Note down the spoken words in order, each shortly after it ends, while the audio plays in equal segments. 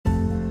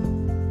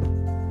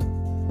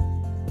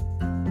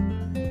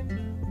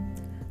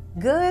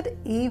Good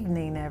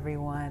evening,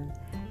 everyone,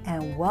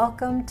 and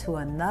welcome to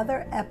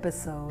another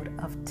episode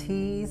of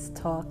Tea's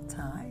Talk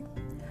Time.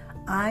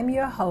 I'm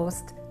your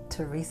host,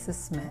 Teresa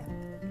Smith,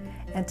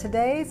 and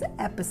today's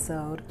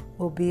episode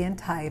will be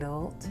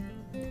entitled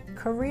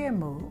Career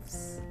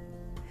Moves.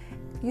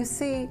 You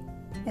see,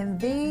 in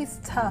these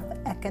tough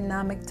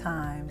economic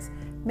times,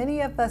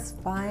 many of us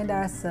find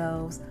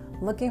ourselves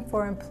looking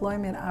for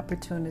employment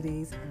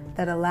opportunities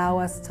that allow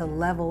us to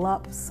level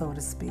up, so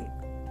to speak.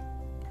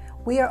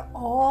 We are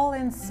all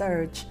in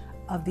search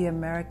of the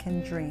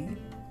American dream.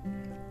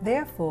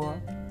 Therefore,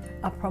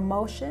 a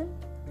promotion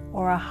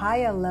or a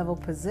higher level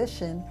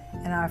position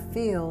in our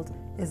field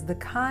is the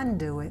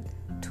conduit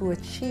to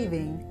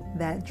achieving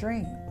that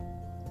dream.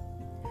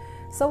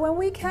 So when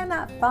we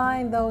cannot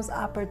find those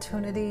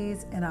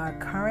opportunities in our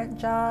current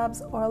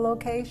jobs or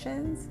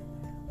locations,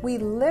 we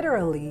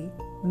literally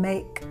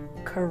make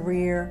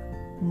career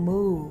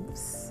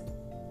moves.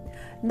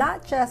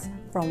 Not just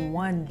from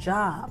one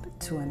job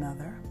to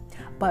another,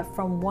 but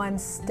from one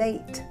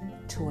state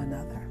to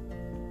another.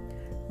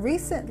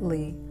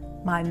 Recently,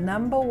 my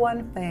number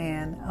one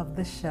fan of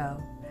the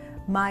show,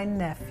 my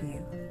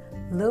nephew,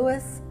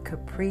 Louis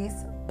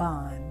Caprice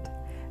Bond,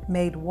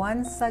 made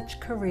one such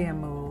career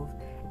move,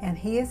 and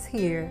he is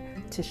here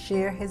to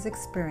share his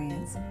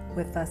experience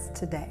with us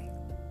today.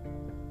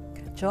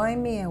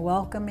 Join me in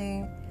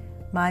welcoming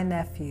my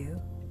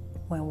nephew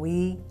when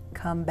we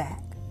come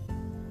back.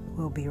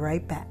 We'll be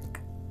right back.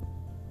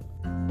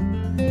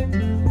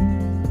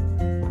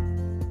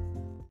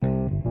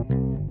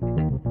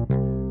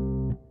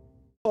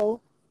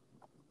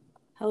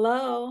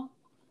 Hello.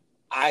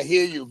 I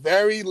hear you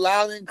very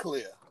loud and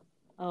clear.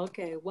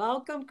 Okay,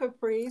 welcome,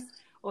 Caprice,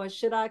 or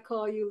should I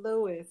call you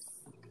Louis?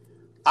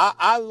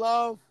 I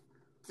love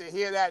to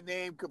hear that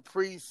name,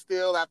 Caprice,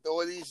 still after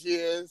all these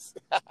years.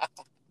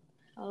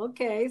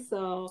 Okay,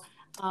 so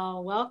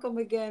welcome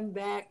again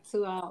back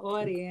to our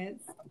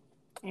audience,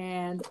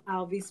 and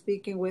I'll be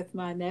speaking with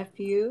my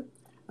nephew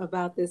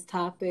about this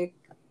topic,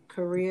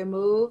 career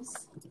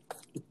moves.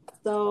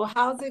 So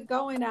how's it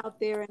going out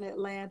there in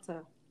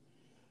Atlanta?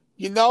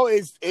 You know,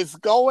 it's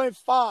going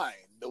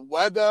fine. The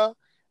weather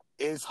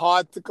is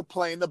hard to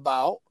complain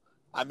about.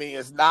 I mean,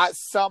 it's not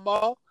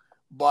summer,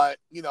 but,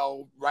 you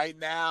know, right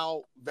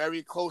now,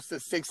 very close to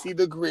 60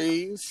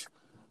 degrees.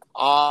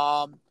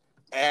 And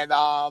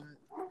the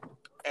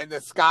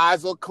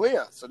skies are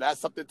clear. So that's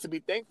something to be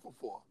thankful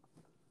for.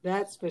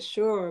 That's for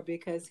sure,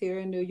 because here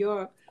in New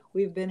York,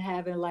 we've been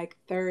having like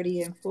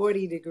 30 and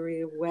 40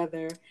 degree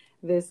weather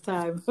this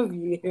time of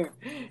year.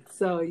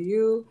 So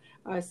you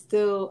are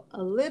still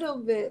a little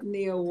bit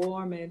near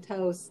warm and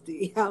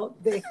toasty out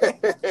there.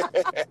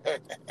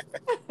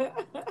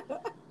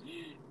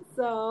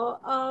 So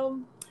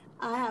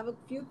I have a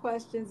few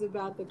questions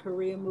about the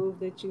career move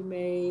that you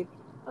made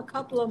a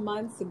couple of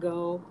months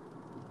ago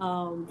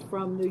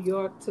from New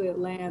York to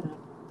Atlanta.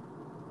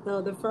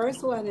 So the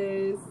first one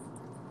is,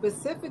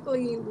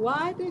 specifically,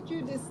 why did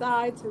you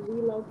decide to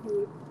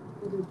relocate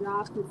for the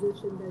job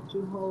position that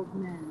you hold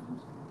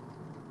now?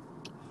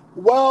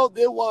 Well,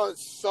 there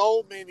was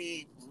so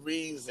many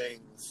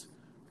reasons.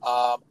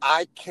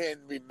 I can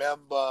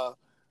remember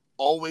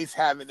always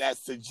having that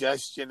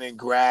suggestion in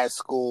grad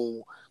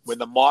school when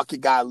the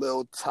market got a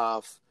little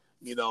tough,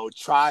 you know,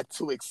 try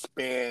to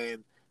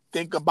expand,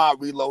 think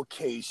about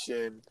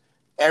relocation.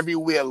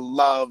 Everywhere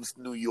loves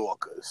New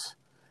Yorkers.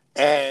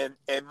 And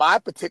in my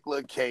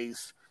particular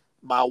case,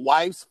 my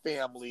wife's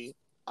family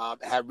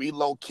had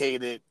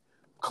relocated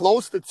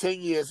close to 10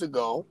 years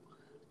ago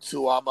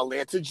to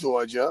Atlanta,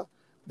 Georgia,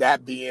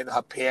 that being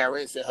her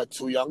parents and her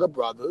two younger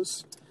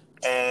brothers.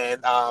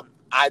 And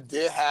I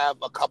did have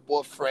a couple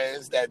of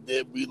friends that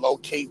did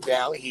relocate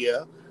down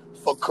here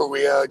for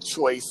career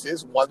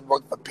choices. One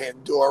worked for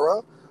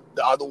Pandora.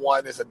 The other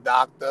one is a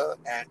doctor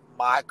at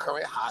my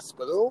current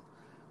hospital.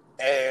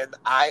 And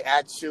I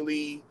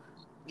actually,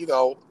 you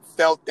know,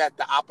 felt that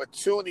the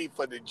opportunity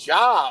for the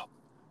job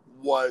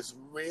was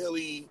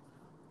really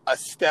a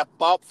step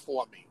up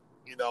for me.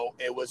 You know,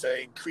 it was an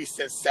increase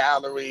in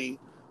salary,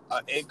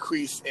 an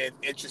increase in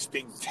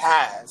interesting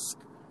tasks,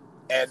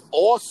 and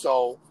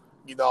also,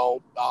 you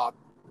know,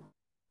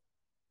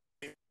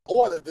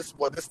 this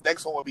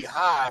next one will be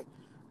high.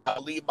 I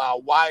believe my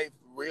wife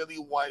really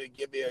wanted to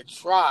give it a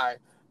try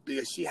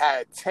because she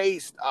had a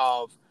taste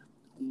of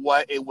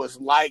what it was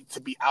like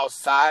to be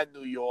outside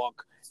New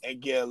York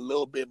and get a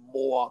little bit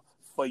more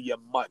for your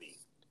money.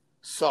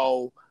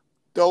 So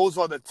those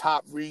are the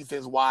top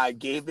reasons why I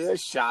gave it a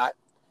shot,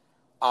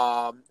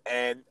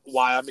 and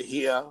why I'm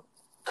here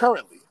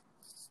currently.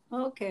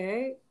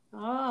 Okay.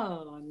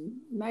 Oh,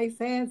 nice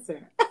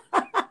answer.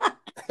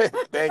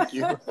 Thank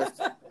you.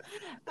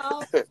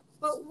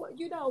 But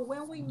you know,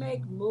 when we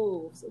make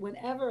moves,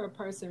 whenever a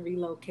person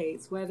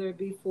relocates, whether it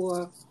be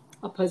for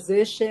a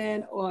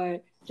position or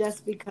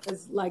just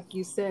because, like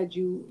you said,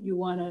 you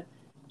want to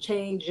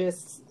change a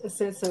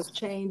sense of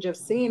change of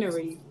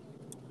scenery,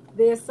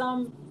 there's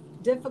some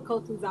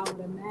difficulties I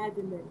would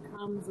imagine that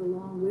comes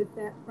along with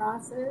that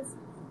process.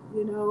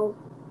 You know,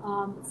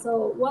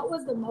 so what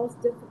was the most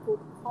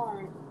difficult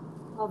part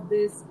of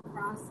this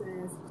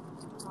process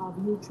of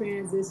you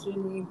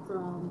transitioning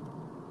from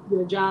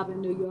your job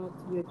in New York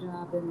to your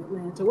job in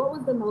Atlanta? What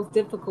was the most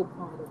difficult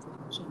part of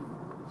that change?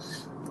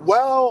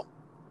 Well,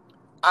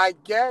 I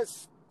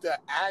guess the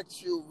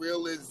actual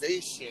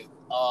realization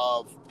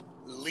of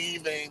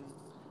leaving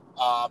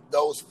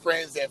those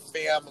friends and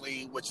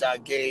family, which I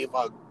gave,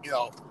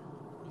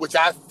 which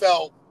I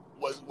felt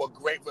were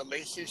great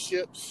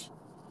relationships.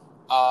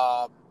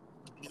 Um,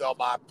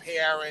 my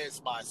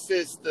parents, my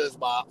sisters,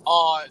 my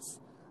aunts,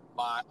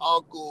 my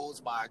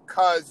uncles, my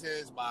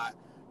cousins, my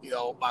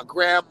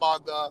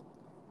grandmother,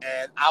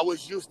 and I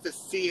was used to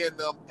seeing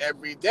them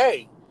every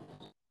day.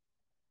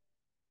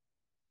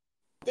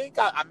 I think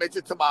I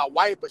mentioned to my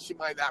wife, but she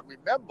might not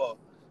remember.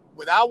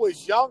 When I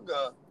was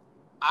younger,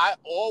 I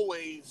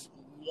always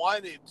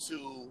wanted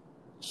to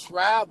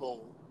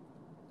travel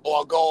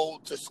or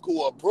go to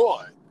school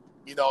abroad.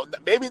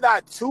 Maybe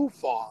not too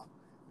far,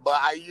 but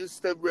I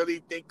used to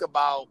really think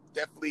about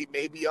definitely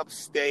maybe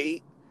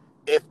upstate,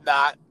 if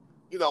not,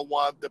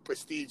 one of the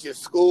prestigious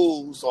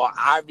schools or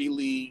Ivy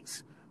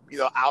Leagues,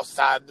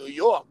 outside New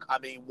York. I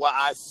mean, what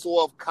I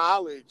saw of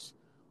college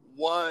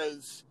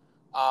was,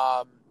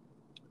 um,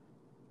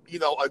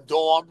 a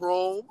dorm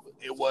room.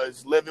 It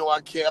was living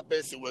on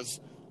campus. It was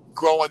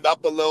growing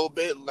up a little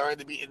bit, learning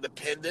to be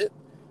independent.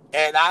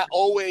 And I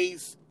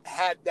always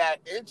had that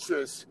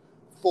interest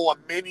for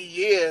many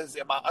years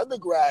in my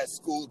undergrad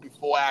schools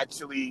before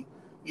actually,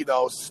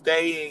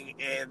 staying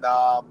in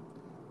a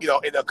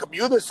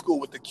commuter school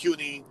with the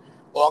CUNY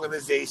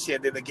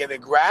organization, then again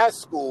in grad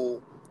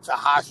school to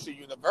Hofstra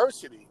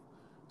University.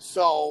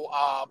 So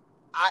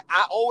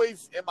I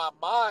always, in my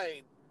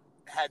mind,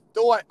 had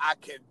thought I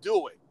can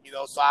do it.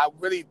 So I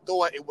really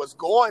thought it was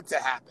going to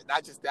happen,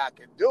 not just that I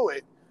can do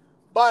it,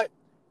 but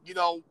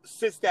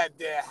since that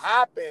did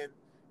happen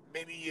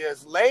many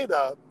years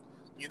later,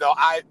 you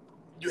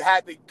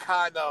had to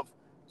kind of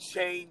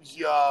change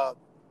your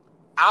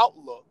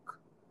outlook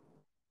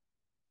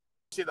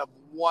of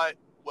what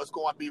was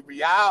going to be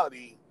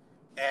reality.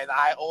 And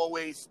I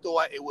always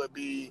thought it would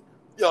be,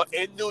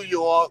 in New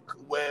York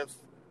with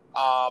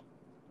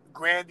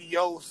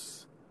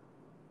grandiose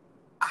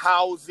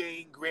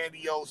housing,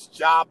 grandiose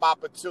job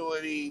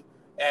opportunity,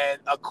 and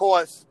of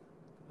course,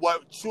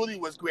 what truly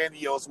was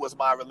grandiose was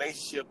my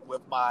relationship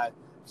with my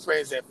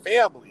friends and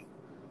family.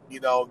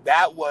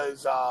 That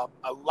was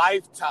a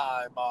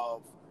lifetime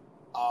of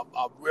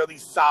really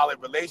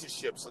solid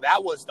relationships. So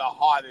that was the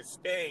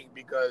hardest thing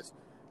because,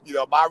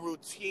 my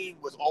routine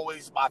was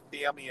always my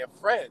family and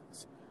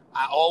friends.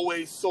 I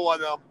always saw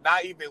them,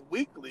 not even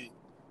weekly,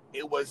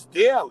 it was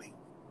daily,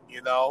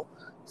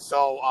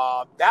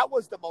 So that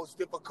was the most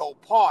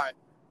difficult part.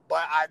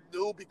 But I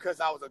knew because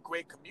I was a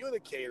great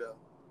communicator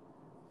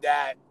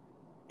that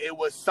it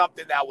was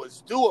something that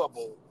was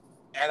doable.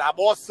 And I'm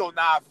also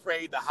not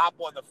afraid to hop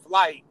on the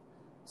flight.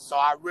 So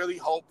I really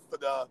hope for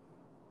the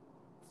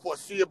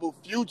foreseeable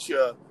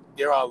future,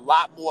 there are a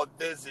lot more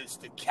visits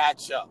to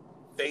catch up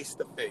face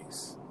to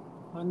face.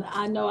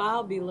 I know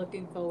I'll be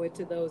looking forward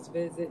to those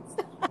visits.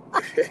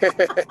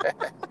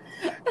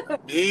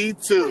 Me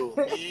too.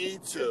 Me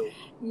too.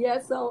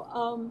 Yeah,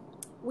 so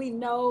we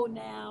know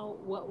now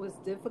what was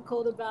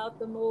difficult about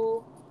the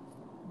move,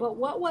 but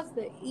what was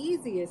the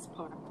easiest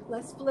part?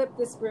 Let's flip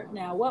the script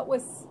now. What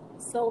was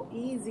so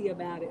easy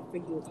about it for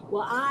you?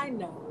 Well, I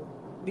know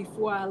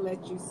before I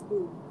let you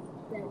speak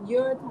that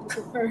you're the type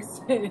of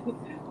person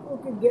who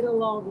can get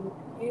along with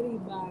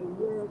anybody.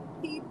 You're a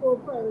people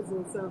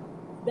person. So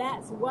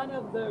that's one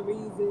of the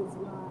reasons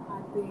why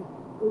I think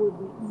it would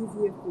be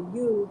easier for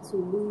you to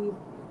leave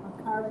a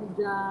current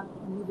job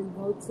and even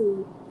go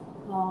to,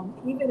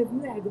 even if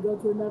you had to go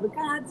to another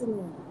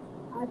continent.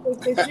 I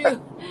think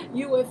that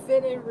you would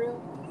fit in real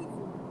easy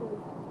because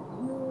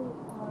you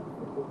are a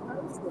people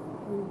person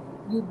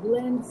and you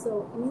blend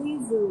so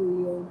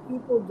easily and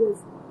people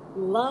just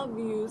love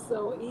you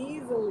so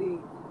easily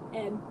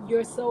and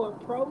you're so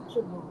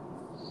approachable.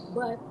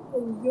 But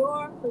in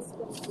your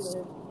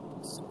perspective,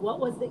 what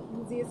was the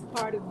easiest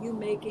part of you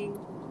making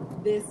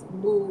this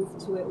move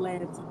to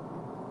Atlanta?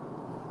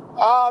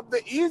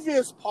 The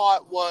easiest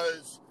part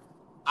was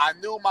I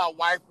knew my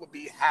wife would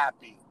be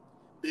happy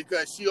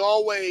because she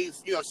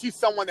always, she's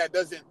someone that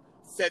doesn't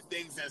set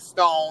things in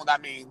stone. I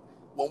mean,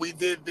 when we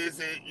did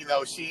visit,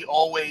 she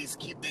always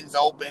keep things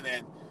open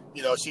and,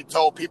 she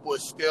told people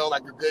it's still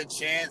like a good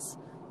chance,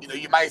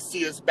 you might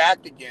see us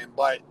back again,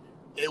 but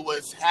I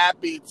was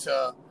happy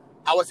to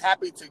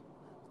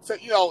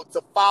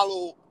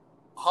follow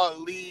her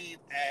lead.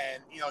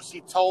 And,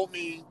 she told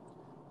me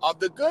of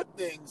the good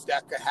things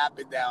that could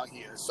happen down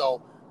here.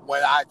 So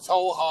when I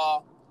told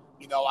her,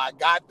 I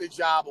got the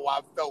job or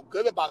I felt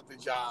good about the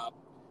job,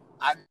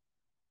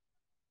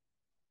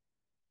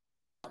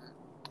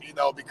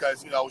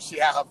 because, she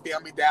had her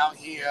family down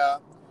here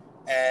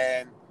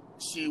and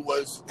she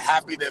was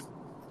happy to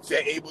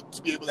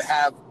be able to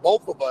have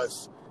both of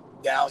us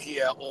down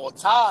here at all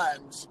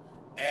times.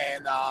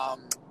 And,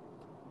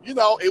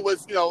 it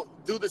was,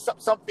 due to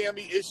some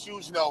family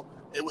issues,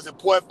 it was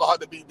important for her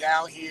to be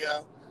down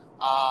here.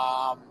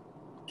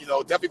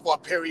 definitely for a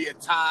period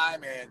of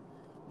time. And,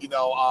 and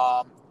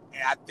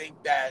I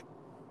think that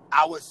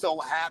I was so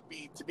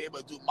happy to be able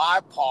to do my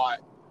part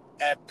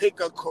and pick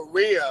a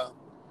career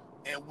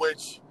in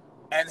which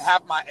and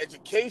have my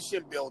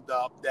education build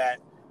up that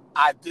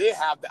I did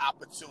have the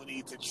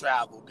opportunity to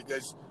travel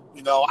because,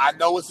 I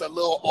know it's a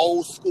little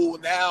old school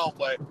now,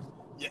 but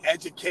your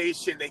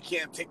education, they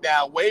can't take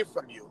that away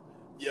from you.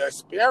 Your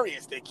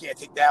experience, they can't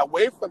take that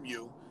away from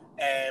you.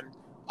 And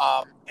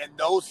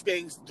those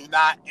things do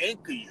not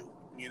anchor you.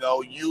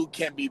 You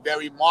can be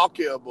very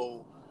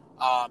marketable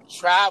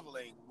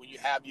traveling when you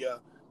have your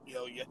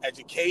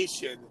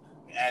education.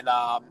 And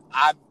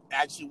I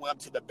actually went up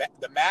to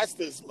the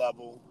master's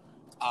level,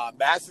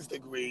 master's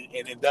degree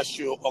in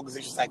industrial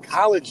organizational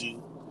psychology.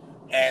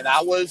 And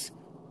I was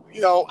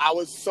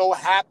so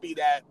happy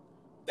that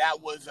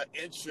was an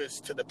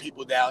interest to the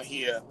people down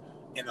here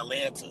in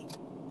Atlanta.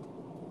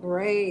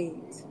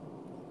 Great.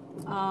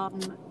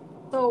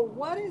 So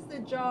what is the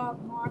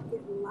job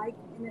market like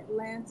in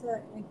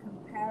Atlanta in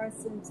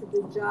comparison to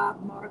the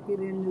job market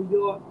in New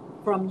York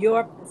from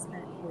your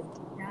perspective,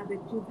 now that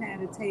you've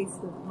had a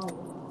taste of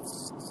both?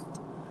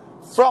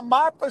 From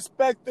my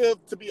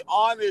perspective, to be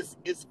honest,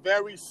 it's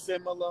very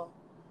similar.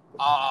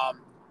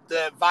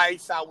 The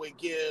advice I would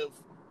give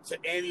to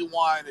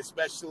anyone,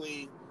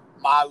 especially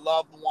my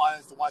loved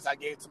ones, the ones I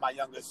gave to my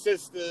younger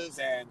sisters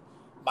and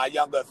my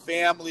younger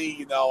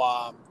family,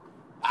 I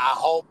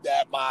hope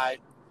that my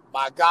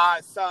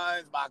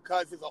godsons, my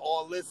cousins are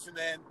all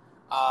listening.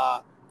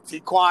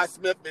 Tequan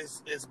Smith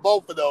is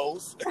both of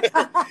those.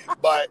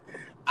 But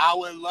I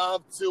would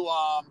love to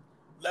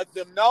let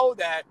them know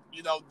that,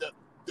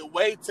 the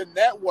way to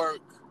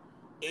network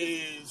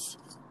is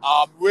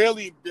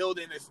really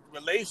building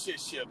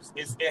relationships.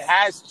 It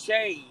has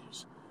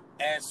changed.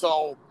 And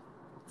so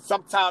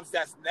sometimes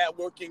that's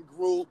networking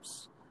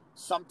groups.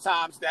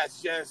 Sometimes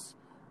that's just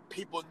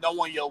people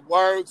knowing your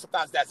work.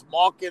 Sometimes that's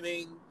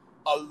marketing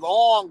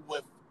along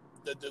with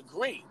the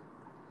degree.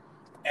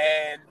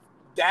 And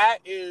that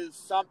is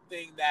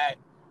something that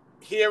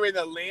here in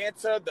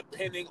Atlanta,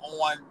 depending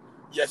on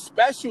your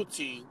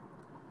specialty,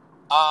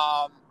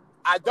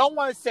 I don't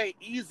want to say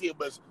easier,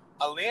 but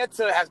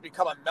Atlanta has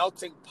become a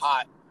melting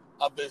pot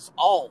of its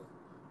own.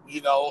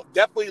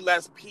 Definitely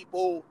less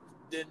people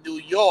than New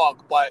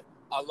York, but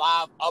a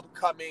lot of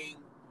upcoming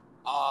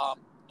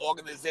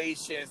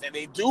organizations, and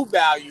they do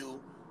value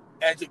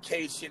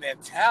education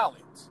and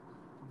talent.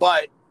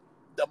 But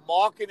the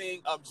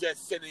marketing of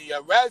just sending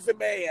your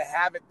resume and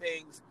having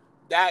things,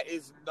 that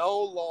is no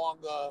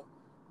longer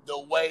the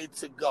way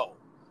to go.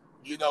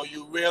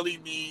 You really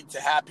need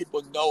to have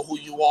people know who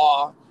you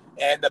are.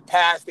 And the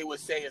past, they would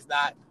say, is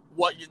not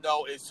what you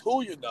know, it's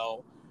who you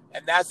know.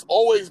 And that's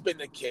always been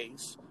the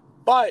case.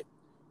 But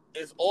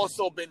it's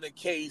also been the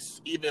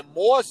case even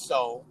more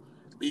so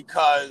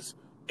because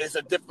it's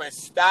a different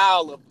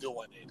style of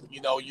doing it.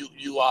 You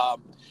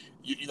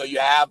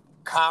have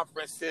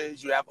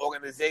conferences, you have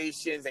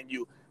organizations, and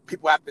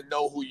people have to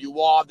know who you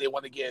are. They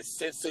want to get a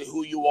sense of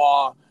who you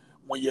are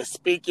when you're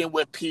speaking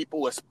with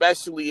people,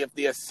 especially if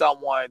there's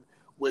someone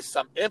with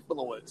some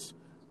influence.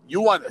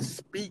 You want to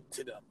speak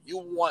to them. You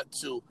want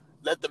to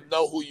let them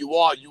know who you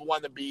are. You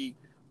want to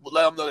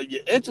let them know that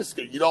you're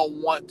interested. You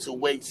don't want to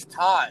waste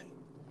time.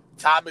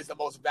 Time is the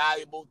most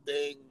valuable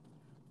thing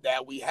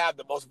that we have,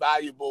 the most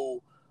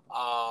valuable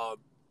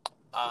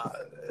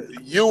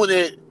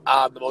unit,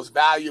 the most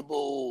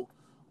valuable.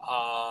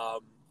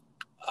 I'm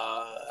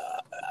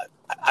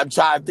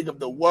trying to think of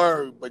the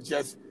word, but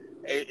just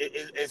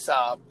it's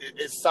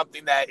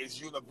something that is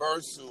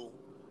universal,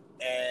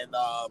 and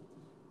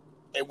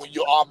when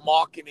you are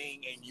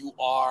marketing and you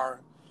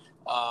are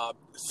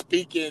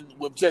speaking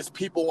with just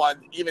people on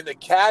even the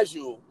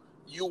casual,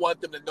 you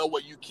want them to know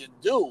what you can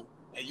do,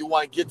 and you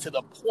want to get to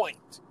the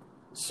point.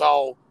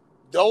 So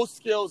those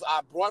skills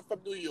I brought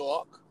from New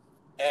York,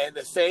 and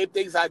the same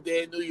things I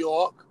did in New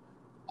York,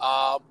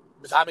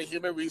 because I'm in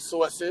human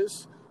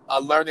resources,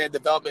 learning and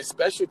development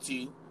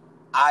specialty.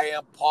 I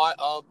am part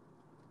of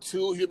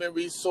 2 human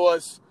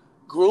resource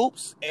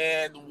groups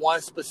and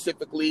one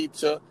specifically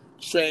to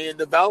training and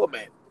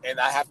development. And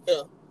I have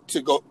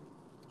to go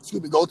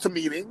to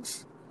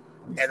meetings,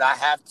 and I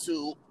have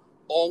to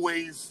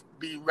always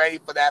be ready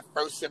for that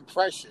first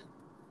impression.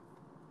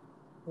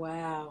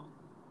 Wow.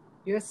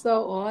 You're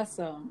so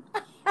awesome.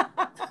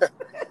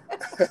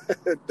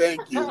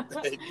 Thank you.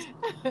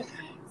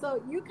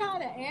 So you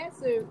kind of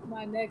answered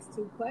my next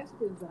 2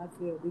 questions, I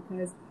feel,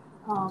 because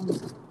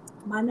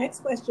my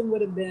next question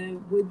would have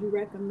been, would you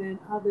recommend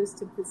others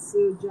to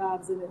pursue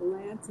jobs in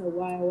Atlanta?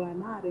 Why or why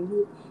not? And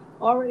you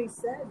already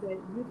said that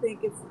you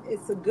think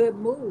it's a good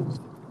move,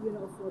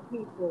 for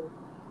people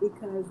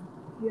because,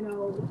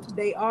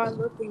 they are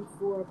looking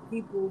for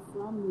people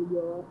from New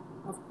York,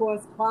 of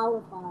course,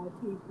 qualified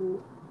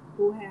people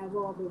who have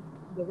all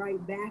the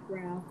right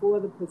background for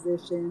the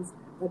positions,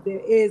 but there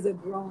is a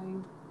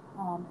growing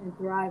and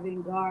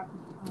thriving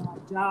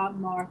job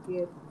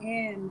market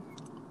in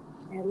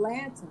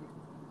Atlanta.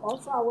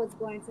 Also, I was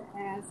going to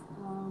ask,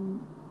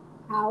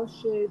 how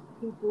should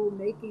people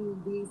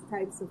making these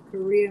types of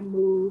career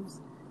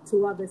moves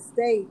to other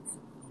states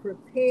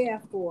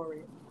prepare for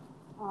it?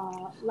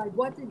 Like,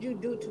 what did you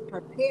do to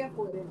prepare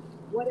for it? And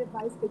what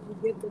advice could you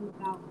give them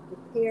about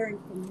preparing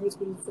for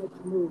making such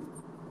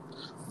moves?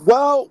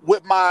 Well,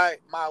 with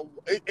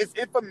it's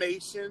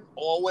information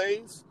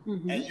always,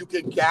 Mm-hmm. and you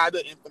can gather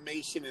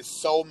information in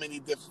so many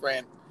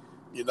different,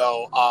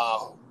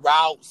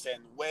 routes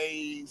and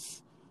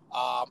ways.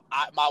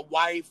 My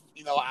wife,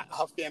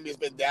 her family has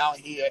been down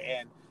here,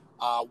 and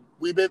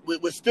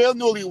we're still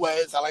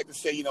newlyweds. I like to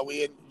say,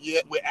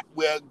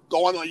 we're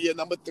going on year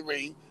number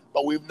 3,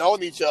 but we've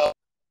known each other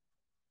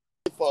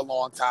for a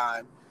long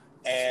time,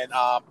 and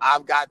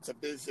I've got to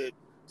visit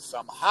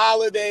some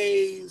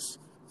holidays.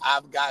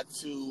 I've got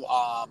to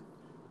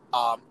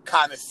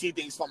kind of see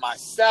things for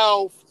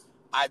myself.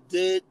 I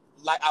would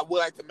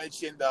like to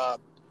mention the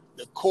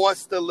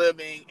cost of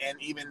living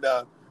and even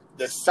the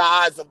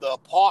size of the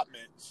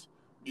apartments,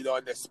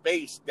 and the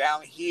space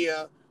down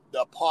here,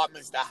 the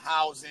apartments, the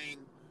housing.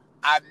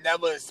 I've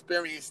never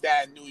experienced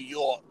that in New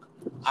York.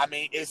 I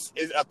mean, it's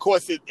of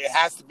course it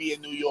has to be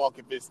in New York.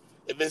 If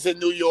it's in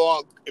New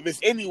York, if it's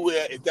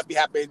anywhere, it definitely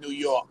happened in New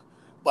York.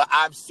 But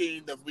I've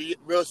seen the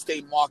real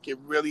estate market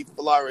really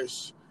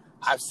flourish.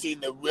 I've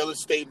seen the real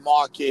estate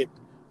market.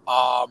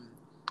 I've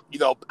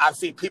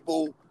seen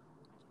people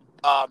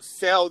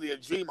sell their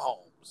dream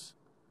homes.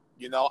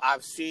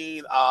 I've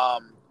seen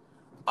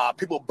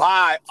people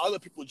buy other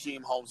people's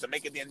dream homes and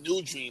make it their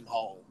new dream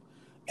home.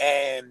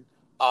 And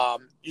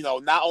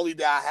not only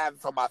did I have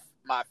it from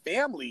my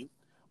family,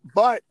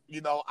 but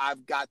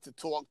I've got to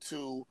talk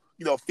to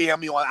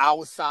family on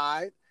our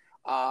side,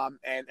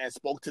 and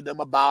spoke to them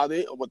about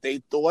it, what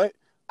they thought.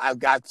 I've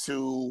got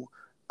to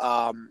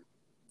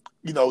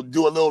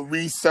do a little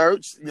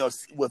research,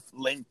 with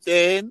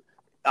LinkedIn,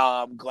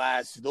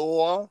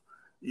 Glassdoor,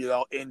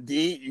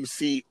 Indeed. You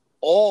see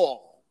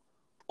all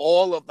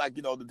of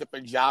the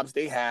different jobs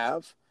they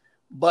have,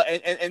 but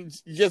and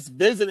just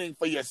visiting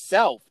for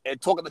yourself and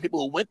talking to people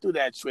who went through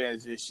that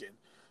transition.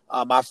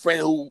 My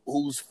friend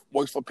who's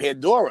works for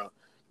Pandora,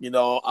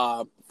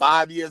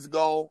 5 years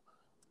ago,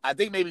 I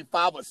think maybe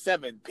 5 or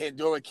 7,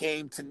 Pandora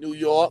came to New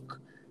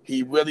York.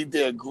 He really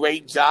did a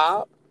great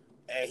job,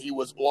 and he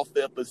was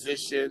offered a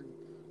position,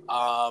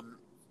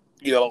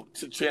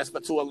 to transfer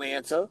to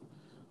Atlanta.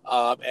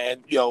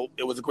 And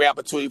it was a great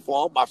opportunity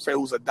for him. My friend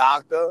who's a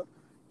doctor,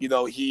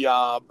 he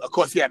of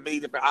course he had many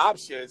different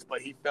options,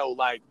 but he felt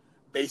like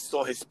based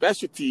on his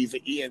specialties,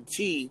 an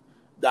ENT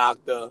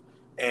doctor,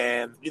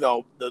 and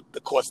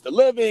the cost of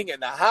living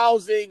and the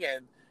housing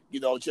and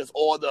just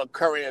all the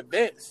current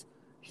events,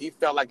 he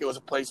felt like it was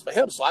a place for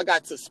him. So I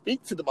got to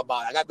speak to them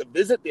about it. I got to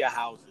visit their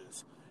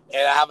houses,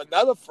 and I have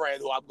another friend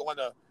who I'm going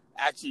to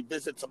actually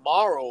visit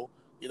tomorrow.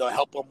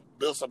 Help him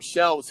build some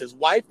shelves. His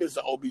wife is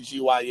an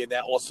OBGYN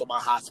at also my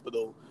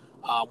hospital,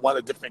 one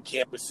of the different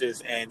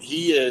campuses. And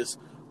he is,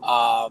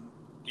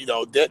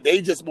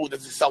 they just moved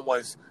into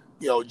someone's,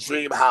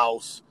 dream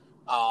house.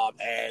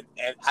 And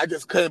I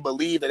just couldn't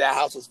believe that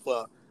house was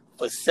for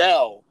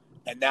sale.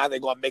 And now they're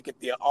going to make it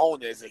their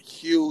own. It's a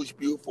huge,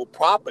 beautiful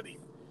property.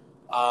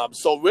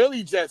 So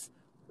really just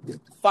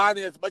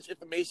finding as much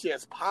information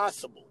as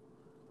possible,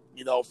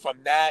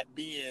 from that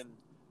being,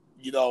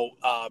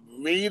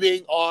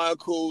 reading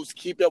articles,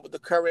 keeping up with the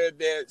current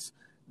events,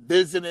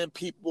 visiting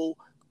people,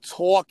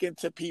 talking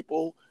to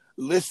people,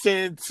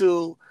 listening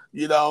to,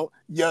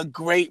 your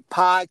great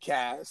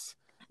podcast,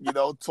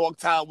 Talk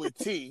Time with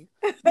T,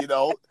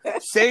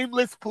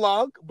 shameless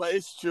plug, but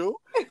it's true.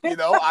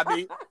 I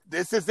mean,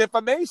 this is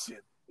information.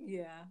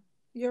 Yeah,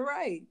 you're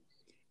right.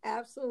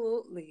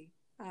 Absolutely.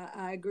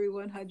 I agree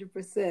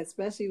 100%,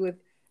 especially with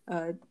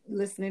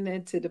listening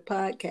into the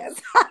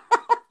podcast.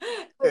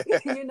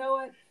 You know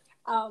what?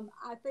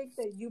 I think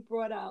that you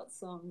brought out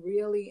some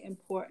really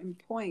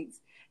important points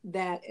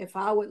that if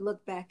I would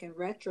look back in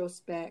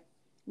retrospect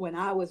when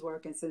I was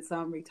working, since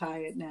I'm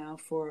retired now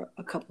for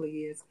a couple of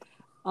years,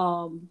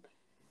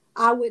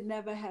 I would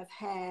never have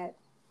had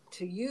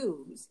to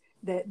use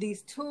that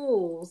these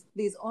tools,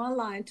 these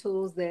online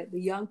tools that the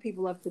young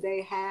people of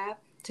today have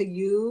to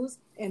use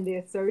in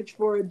their search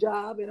for a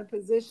job in a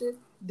position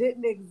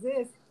didn't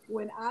exist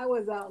when I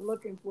was out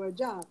looking for a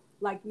job.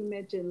 Like you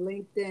mentioned,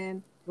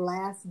 LinkedIn,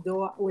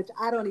 Glassdoor, which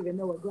I don't even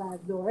know what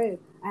Glassdoor is.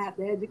 I have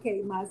to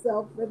educate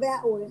myself for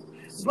that one.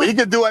 We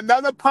could do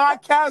another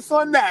podcast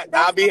on that.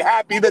 I'll be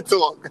happy to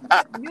talk.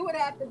 You would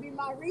have to be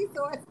my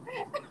resource.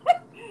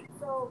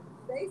 So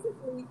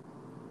basically,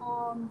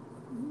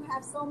 you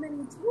have so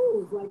many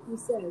tools, like you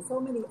said, so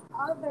many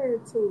other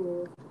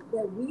tools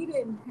that we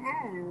didn't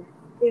have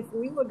if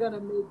we were going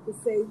to make the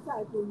same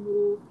type of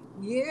move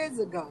years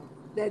ago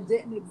that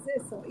didn't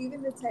exist. So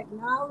even the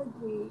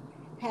technology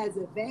has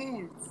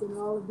advanced, and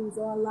all of these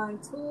online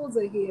tools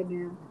are here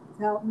now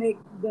to help make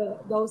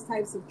those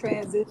types of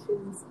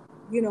transitions,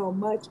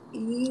 much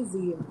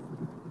easier.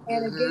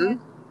 And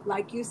again,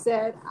 like you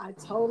said, I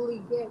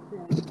totally get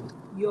that.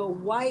 Your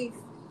wife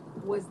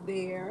was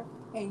there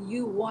and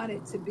you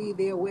wanted to be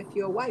there with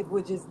your wife,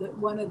 which is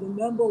one of the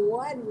number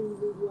one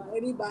reasons why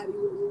anybody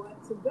would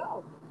want to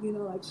go.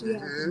 like she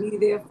had to be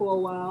there for a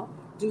while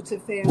due to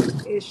family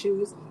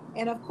issues.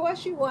 And of course,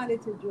 she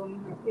wanted to join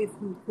her if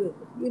we could.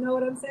 You know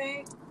what I'm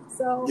saying?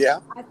 So Yeah.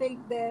 I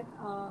think that,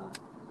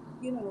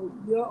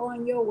 you're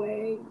on your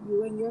way,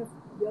 you and your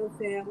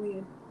family,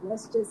 and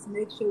let's just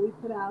make sure we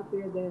put out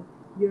there that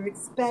you're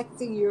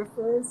expecting your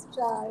first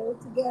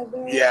child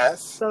together.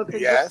 Yes. So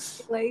Yes.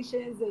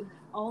 congratulations, and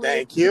only a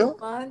Thank few you.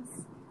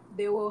 months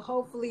there will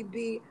hopefully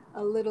be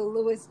a little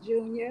Lewis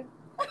Jr.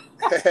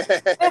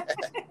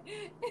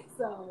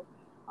 So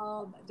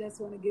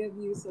just want to give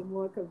you some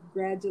more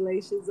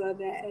congratulations on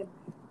that. And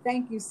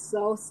thank you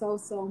so, so,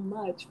 so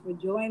much for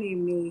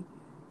joining me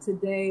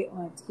today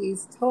on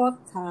T's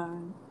Talk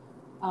Time.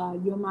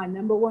 You're my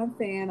number one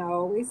fan. I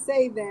always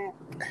say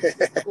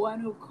that. One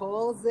who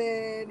calls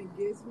in and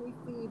gives me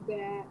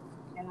feedback.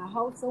 And I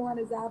hope someone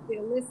is out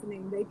there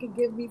listening. They can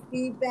give me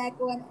feedback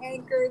on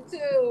Anchor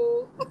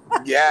too.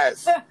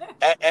 Yes.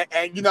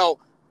 And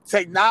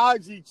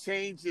technology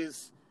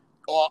changes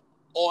or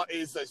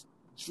is a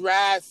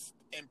drastic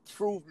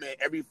improvement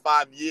every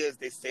 5 years,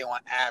 they say on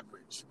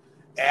average.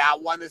 And I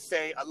want to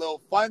say a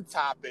little fun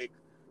topic,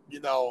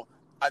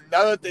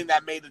 another thing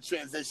that made the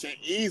transition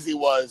easy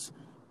was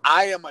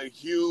I am a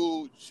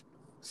huge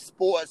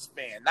sports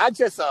fan, not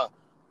just a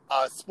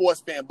sports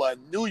fan, but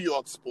a New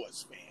York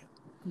sports fan.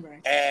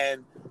 Right.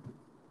 And,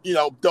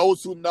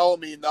 those who know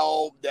me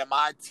know that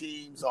my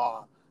teams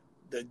are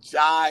the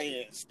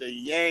Giants, the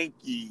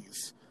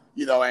Yankees,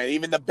 and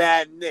even the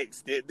bad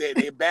Knicks. They're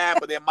bad,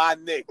 but they're my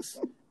Knicks.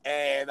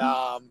 And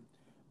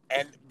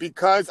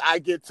because I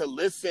get to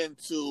listen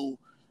to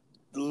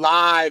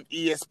live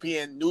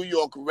ESPN New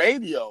York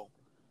radio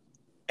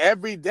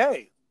every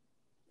day,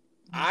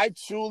 I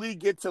truly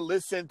get to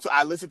listen to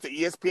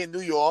ESPN New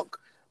York.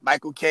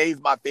 Michael Kay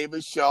is my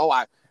favorite show.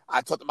 I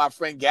talk to my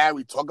friend Gary.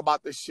 We talk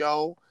about the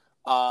show.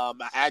 I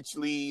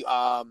actually, if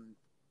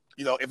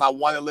I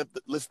want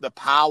to listen to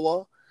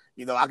Power,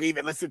 I can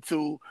even listen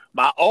to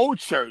my old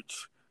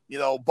church,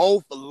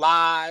 both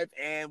live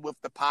and with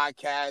the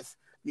podcast,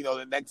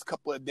 the next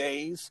couple of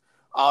days.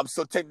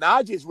 So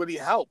technology has really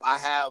helped.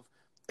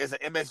 There's an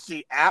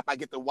MSG app. I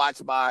get to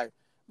watch my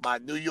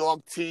New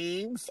York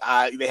teams.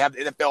 They have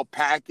the NFL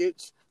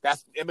package.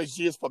 That's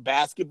MSG is for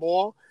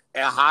basketball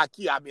and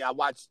hockey. I mean, I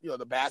watch,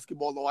 the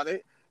basketball on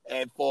it.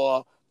 And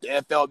for the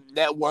NFL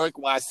Network,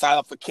 when I sign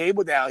up for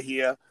cable down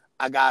here,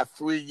 I got a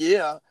free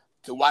year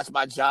to watch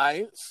my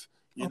Giants,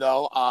 and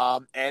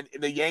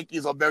the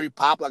Yankees are very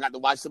popular. I got to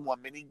watch them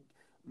on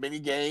many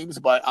games,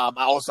 but I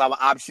also have an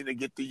option to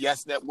get the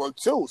Yes Network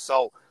too.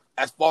 So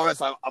as far as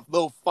a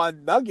little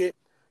fun nugget,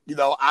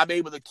 I'm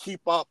able to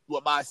keep up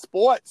with my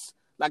sports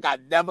like I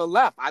never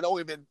left. I don't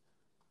even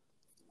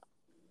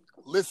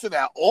listen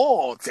at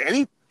all to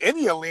any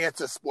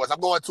Atlanta sports. I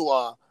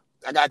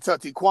got to tell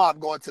T-Quan, I'm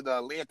going to the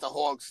Atlanta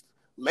Hawks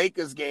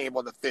Lakers game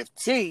on the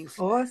 15th.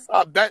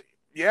 Awesome.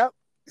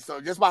 So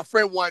just my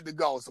friend wanted to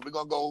go. So we're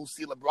going to go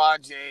see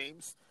LeBron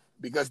James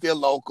because they're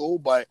local.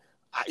 But,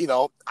 I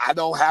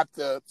don't have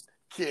to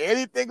care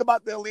anything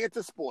about the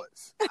Atlanta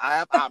sports. I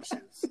have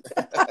options.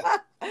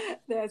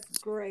 That's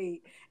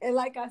great. And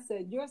like I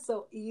said, you're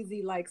so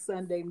easy like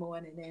Sunday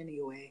morning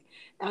anyway.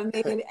 I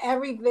mean,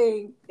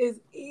 everything is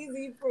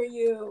easy for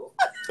you.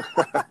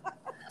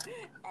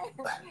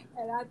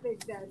 And I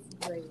think that's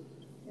great.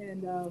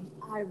 And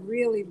I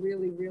really,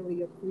 really,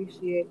 really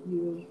appreciate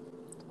you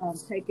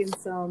taking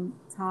some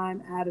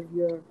time out of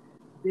your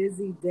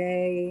busy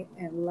day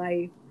and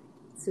life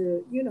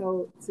to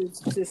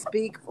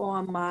speak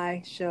on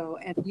my show.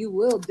 And you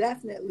will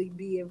definitely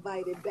be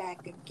invited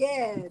back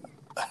again.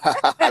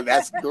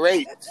 That's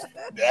great.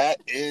 That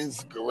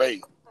is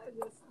great.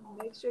 Just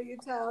make sure you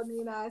tell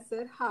Nina I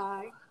said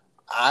hi.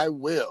 I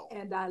will.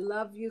 And I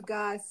love you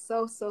guys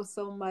so, so,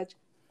 so much.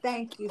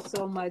 Thank you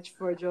so much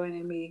for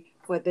joining me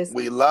for this.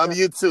 We love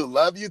you too.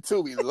 Love you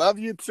too. We love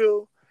you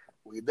too.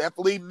 We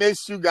definitely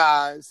miss you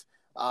guys.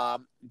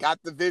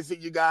 Got to visit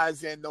you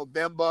guys in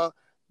November.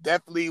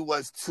 Definitely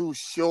was too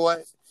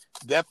short.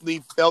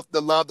 Definitely felt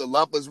the love. The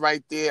love was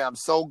right there. I'm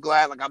so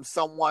glad. Like I'm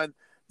someone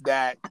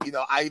that,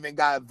 I even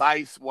got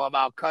advice. One of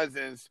our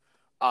cousins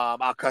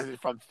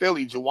from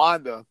Philly,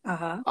 Jawanda,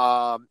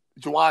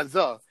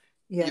 Jawanza,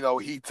 yeah.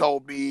 He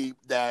told me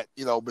that,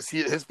 but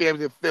his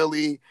family's in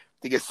Philly.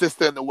 They get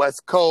sister in the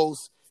West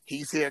Coast.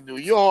 He's here in New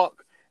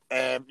York.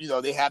 And,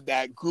 they have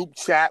that group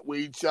chat with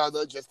each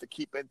other just to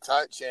keep in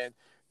touch. And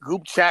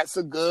group chats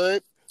are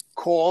good.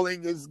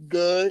 Calling is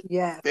good.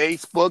 Yeah.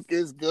 Facebook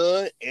is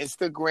good.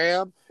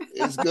 Instagram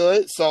is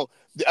good. So,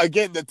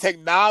 again, the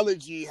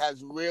technology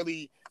has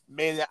really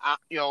made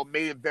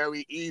it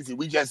very easy.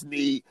 We just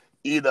need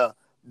either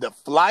the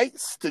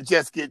flights to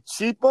just get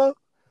cheaper,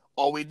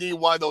 or we need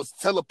one of those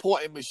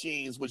teleporting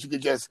machines, which you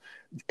could just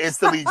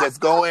instantly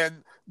just go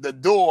in the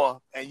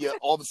door and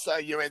all of a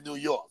sudden you're in New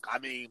York. I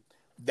mean,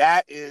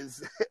 that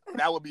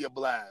would be a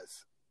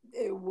blast.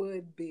 It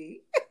would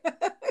be.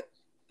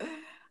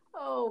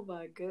 Oh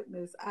my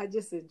goodness. I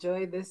just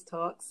enjoy this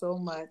talk so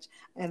much,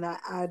 and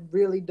I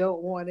really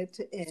don't want it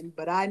to end,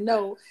 but I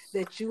know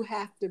that you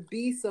have to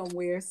be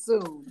somewhere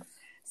soon.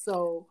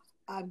 So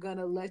I'm going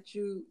to let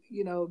you,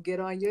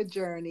 get on your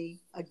journey.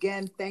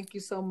 Again, thank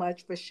you so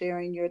much for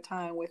sharing your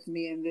time with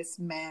me in this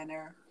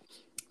manner.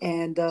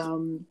 And,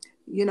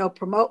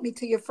 promote me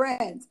to your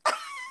friends.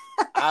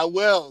 I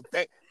will.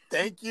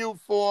 Thank you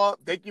for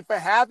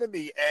having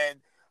me. And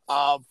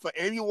for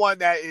anyone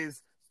that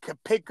can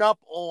pick up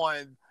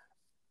on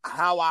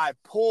how I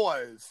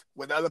pause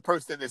when the other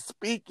person is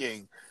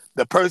speaking,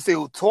 the person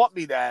who taught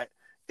me that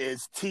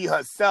is T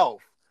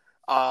herself.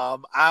 I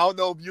don't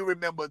know if you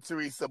remember,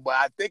 Teresa, but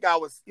I think I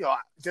was, I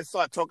just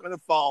started talking on the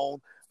phone.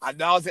 I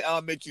know I was in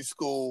elementary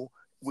school.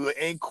 We were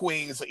in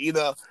Queens, so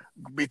either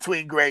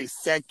between grades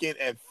 2nd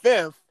and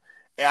 5th.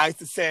 And I used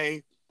to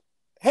say,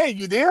 "Hey,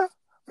 you there?"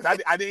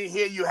 But I didn't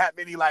hear you have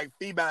any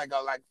feedback.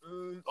 I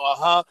go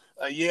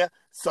or yeah.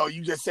 So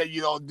you just said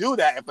you don't do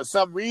that. And for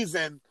some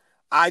reason,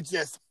 I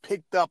just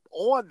picked up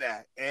on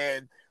that.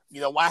 And,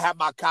 when I have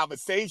my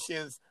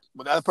conversations,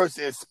 when the other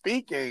person is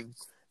speaking,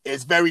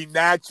 it's very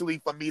naturally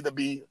for me to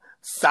be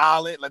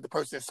silent, let the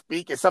person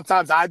speak. And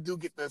sometimes I do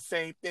get the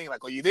same thing.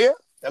 Like, are you there?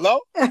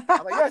 Hello? I'm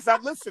like, yes,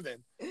 I'm listening.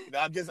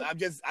 I'm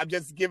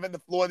just giving the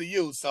floor to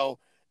you. So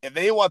if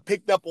anyone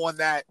picked up on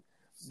that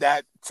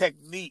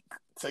technique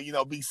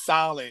to, be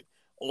silent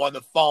on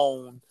the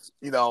phone,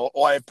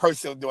 or in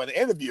person during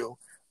the interview,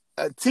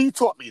 T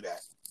taught me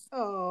that.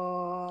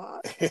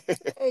 Oh,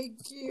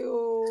 thank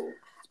you.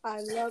 I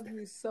love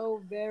you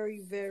so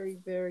very, very,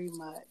 very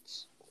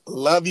much.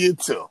 Love you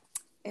too.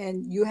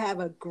 And you have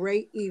a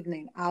great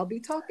evening. I'll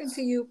be talking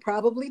to you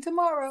probably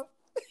tomorrow.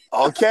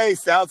 Okay,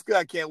 sounds good.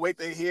 I can't wait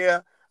to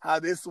hear how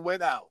this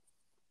went out.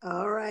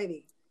 All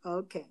righty.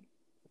 Okay.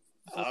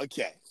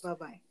 Okay.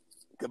 Bye-bye.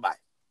 Goodbye.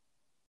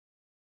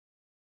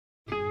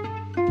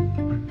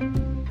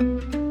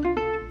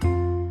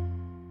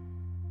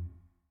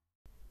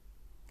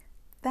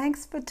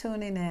 Thanks for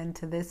tuning in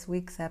to this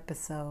week's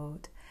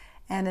episode.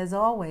 And as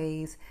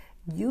always,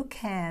 you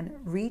can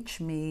reach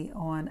me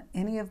on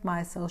any of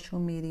my social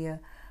media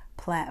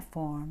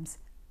platforms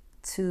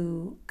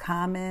to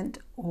comment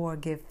or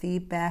give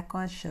feedback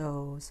on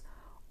shows,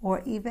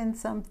 or even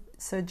some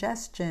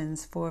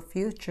suggestions for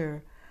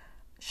future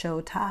show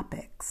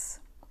topics.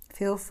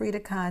 Feel free to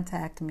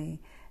contact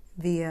me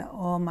via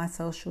all my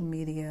social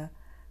media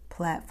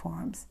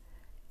platforms.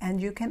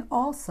 And you can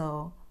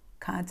also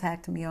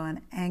contact me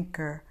on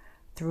Anchor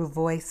through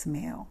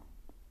voicemail.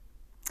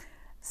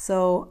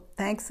 So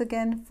thanks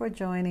again for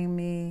joining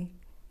me.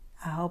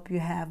 I hope you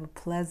have a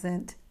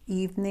pleasant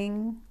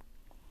evening,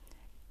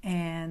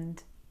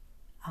 and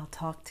I'll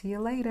talk to you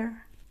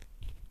later.